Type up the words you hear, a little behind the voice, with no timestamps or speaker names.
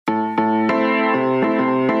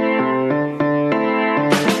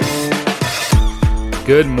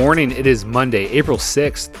Good morning. It is Monday, April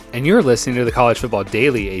 6th, and you're listening to the College Football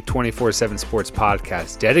Daily, a 24/7 sports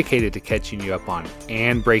podcast dedicated to catching you up on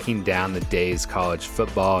and breaking down the day's college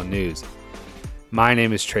football news. My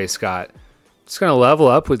name is Trey Scott. Just going to level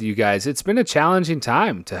up with you guys. It's been a challenging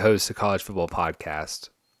time to host a college football podcast.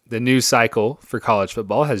 The news cycle for college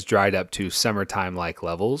football has dried up to summertime-like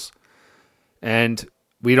levels, and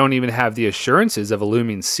we don't even have the assurances of a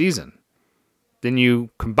looming season. Then you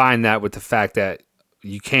combine that with the fact that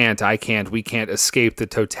we can't escape the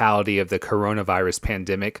totality of the coronavirus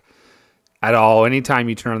pandemic at all. Anytime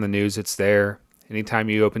you turn on the news, it's there. Anytime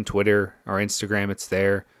you open Twitter or Instagram, it's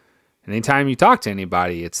there. Anytime you talk to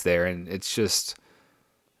anybody, it's there. And it's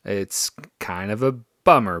kind of a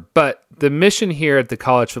bummer. But the mission here at the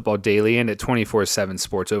College Football Daily and at 24/7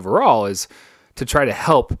 Sports overall is to try to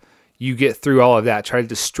help you get through all of that, try to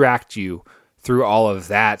distract you through all of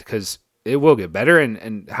that, because it will get better.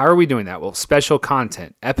 And how are we doing that? Well, special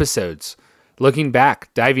content, episodes, looking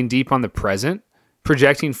back, diving deep on the present,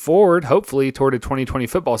 projecting forward, hopefully, toward a 2020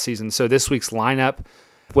 football season. So this week's lineup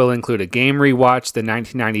will include a game rewatch, the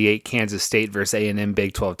 1998 Kansas State versus A&M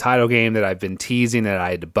Big 12 title game that I've been teasing that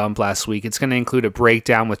I had to bump last week. It's going to include a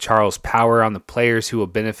breakdown with Charles Power on the players who will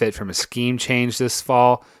benefit from a scheme change this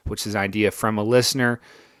fall, which is an idea from a listener.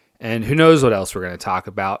 And who knows what else we're going to talk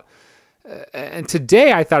about. And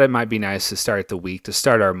today I thought it might be nice to start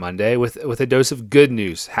our Monday with a dose of good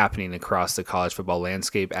news happening across the college football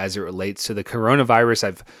landscape as it relates to the coronavirus.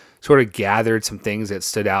 I've sort of gathered some things that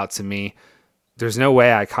stood out to me. There's no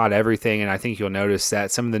way I caught everything, and I think you'll notice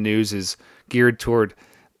that some of the news is geared toward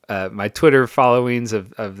my Twitter followings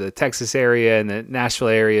of the Texas area and the Nashville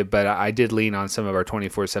area, but I did lean on some of our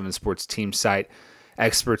 24/7 Sports team site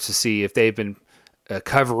experts to see if they've been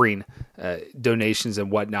covering donations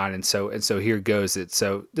and whatnot, and so here goes it.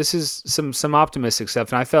 So this is some optimistic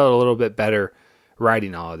stuff, and I felt a little bit better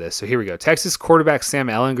writing all of this. So here we go. Texas quarterback Sam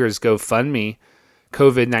Ehlinger's GoFundMe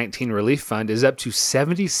COVID-19 relief fund is up to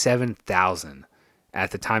 $77,000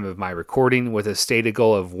 at the time of my recording, with a stated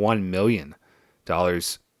goal of $1 million.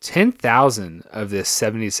 $10,000 of this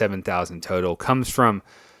 $77,000 total comes from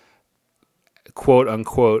quote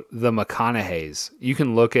unquote the McConaughey's. You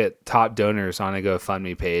can look at top donors on a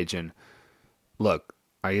GoFundMe page and look,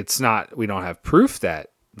 we don't have proof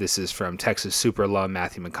that this is from Texas super alum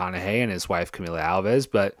Matthew McConaughey and his wife Camila Alves,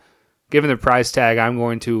 but given the price tag, I'm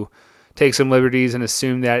going to take some liberties and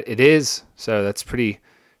assume that it is. So that's pretty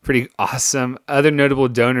awesome. Other notable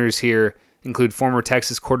donors here include former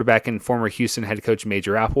Texas quarterback and former Houston head coach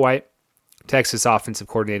Major Applewhite, Texas offensive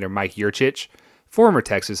coordinator Mike Yurcich, former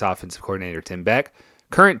Texas offensive coordinator Tim Beck,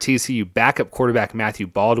 current TCU backup quarterback Matthew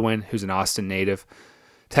Baldwin, who's an Austin native,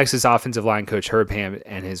 Texas offensive line coach Herb Hammond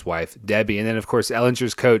and his wife Debbie. And then, of course,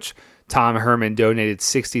 Ehlinger's coach Tom Herman donated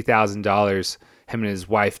 $60,000, him and his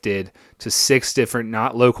wife did, to 6 different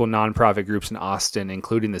local nonprofit groups in Austin,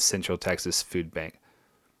 including the Central Texas Food Bank.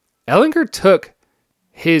 Ehlinger took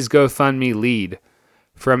his GoFundMe lead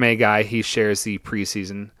from a guy he shares the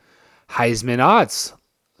preseason Heisman odds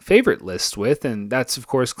favorite list with, and that's, of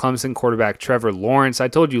course, Clemson quarterback Trevor Lawrence. I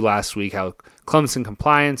told you last week how Clemson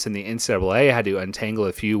compliance and the NCAA had to untangle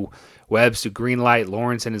a few webs to greenlight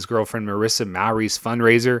Lawrence and his girlfriend Marissa Mowry's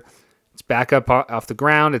fundraiser. It's back up off the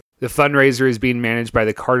ground. The fundraiser is being managed by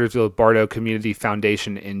the Cartersville-Bartow Community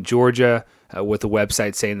Foundation in Georgia, with the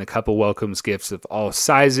website saying the couple welcomes gifts of all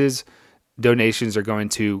sizes. Donations are going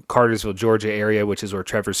to Cartersville, Georgia area, which is where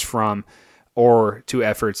Trevor's from, or to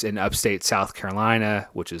efforts in upstate South Carolina,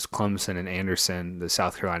 which is Clemson and Anderson, the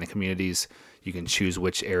South Carolina communities. You can choose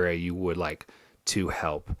which area you would like to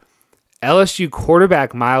help. LSU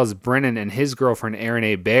quarterback Miles Brennan and his girlfriend Erin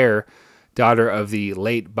Hebert, daughter of the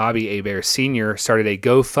late Bobby Hebert Sr., started a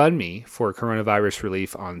GoFundMe for coronavirus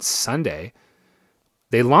relief on Sunday.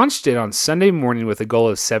 They launched it on Sunday morning with a goal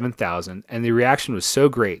of $7,000, and the reaction was so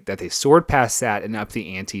great that they soared past that and upped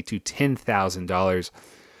the ante to $10,000.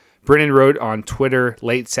 Brennan wrote on Twitter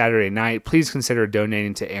late Saturday night, "Please consider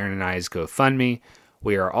donating to Aaron and I's GoFundMe.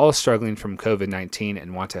 We are all struggling from COVID-19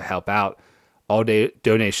 and want to help out. All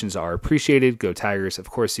donations are appreciated. Go Tigers."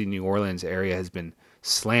 Of course, the New Orleans area has been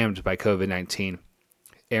slammed by COVID-19.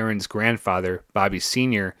 Aaron's grandfather, Bobby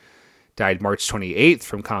Sr., died March 28th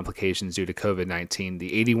from complications due to COVID-19.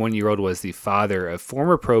 The 81-year-old was the father of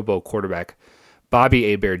former Pro Bowl quarterback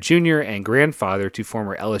Bobby Hebert Jr. and grandfather to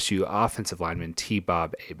former LSU offensive lineman T.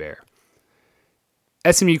 Bob Hebert.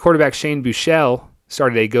 SMU quarterback Shane Buechele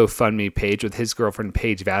started a GoFundMe page with his girlfriend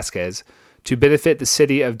Paige Vasquez to benefit the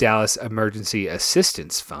City of Dallas Emergency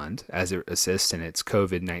Assistance Fund as it assists in its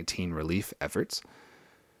COVID-19 relief efforts.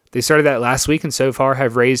 They started that last week and so far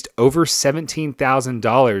have raised over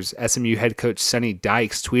 $17,000. SMU head coach Sonny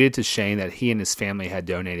Dykes tweeted to Shane that he and his family had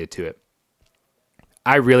donated to it.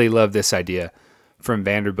 I really love this idea from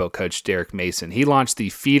Vanderbilt coach Derek Mason. He launched the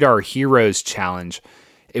Feed Our Heroes Challenge,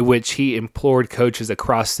 in which he implored coaches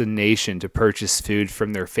across the nation to purchase food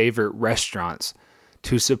from their favorite restaurants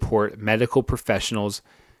to support medical professionals,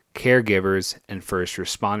 caregivers, and first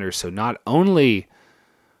responders. So not only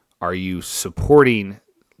are you supporting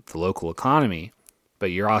the local economy,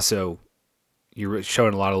 but you're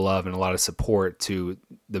showing a lot of love and a lot of support to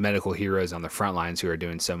the medical heroes on the front lines who are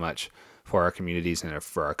doing so much for our communities and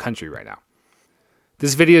for our country right now.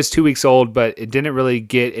 This video is 2 weeks old, but it didn't really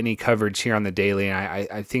get any coverage here on the Daily, and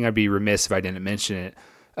I think I'd be remiss if I didn't mention it.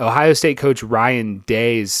 Ohio State coach Ryan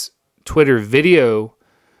Day's Twitter video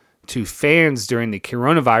to fans during the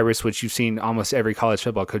coronavirus, which you've seen almost every college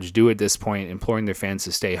football coach do at this point, imploring their fans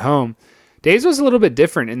to stay home. Day's was a little bit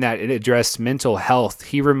different in that it addressed mental health.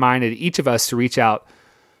 He reminded each of us to reach out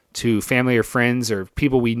to family or friends or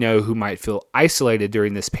people we know who might feel isolated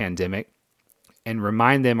during this pandemic and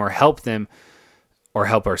remind them or help them or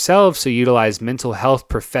help ourselves to utilize mental health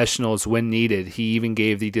professionals when needed. He even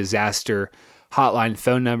gave the disaster hotline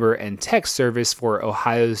phone number and text service for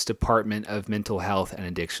Ohio's Department of Mental Health and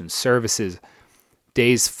Addiction Services.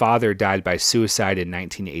 Day's father died by suicide in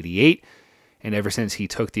 1988, and ever since he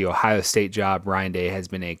took the Ohio State job, Ryan Day has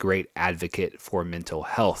been a great advocate for mental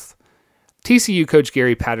health. TCU coach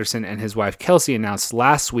Gary Patterson and his wife Kelsey announced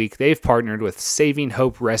last week they've partnered with Saving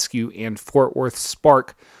Hope Rescue and Fort Worth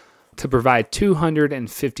Spark to provide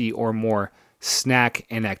 250 or more snack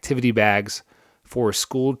and activity bags for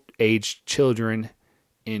school-aged children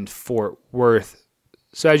in Fort Worth.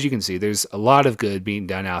 So as you can see, there's a lot of good being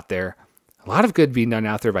done out there. A lot of good being done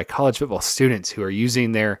out there by college football students who are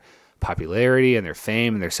using their popularity and their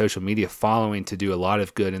fame and their social media following to do a lot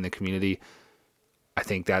of good in the community. I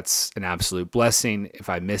think that's an absolute blessing. If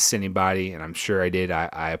I missed anybody, and I'm sure I did,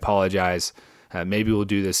 I apologize. Maybe we'll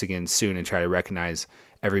do this again soon and try to recognize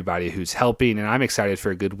everybody who's helping. And I'm excited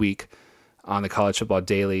for a good week on the College Football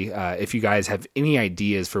Daily. If you guys have any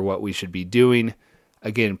ideas for what we should be doing,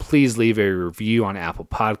 again, please leave a review on Apple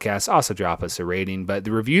Podcasts. Also drop us a rating, but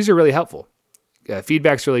the reviews are really helpful.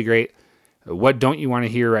 Feedback's really great. What don't you want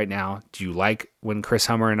to hear right now? Do you like when Chris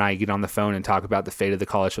Hummer and I get on the phone and talk about the fate of the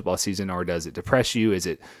college football season, or does it depress you? Is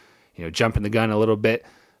it, jumping the gun a little bit?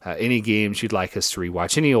 Any games you'd like us to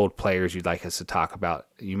rewatch? Any old players you'd like us to talk about?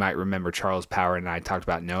 You might remember Charles Power and I talked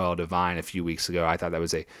about Noel Devine a few weeks ago. I thought that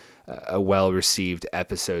was a well-received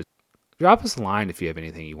episode. Drop us a line if you have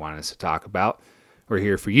anything you want us to talk about. We're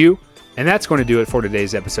here for you. And that's going to do it for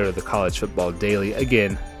today's episode of the College Football Daily.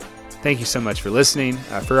 Again, thank you so much for listening.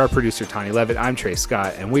 For our producer, Tony Levitt, I'm Trey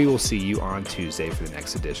Scott, and we will see you on Tuesday for the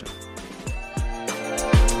next edition.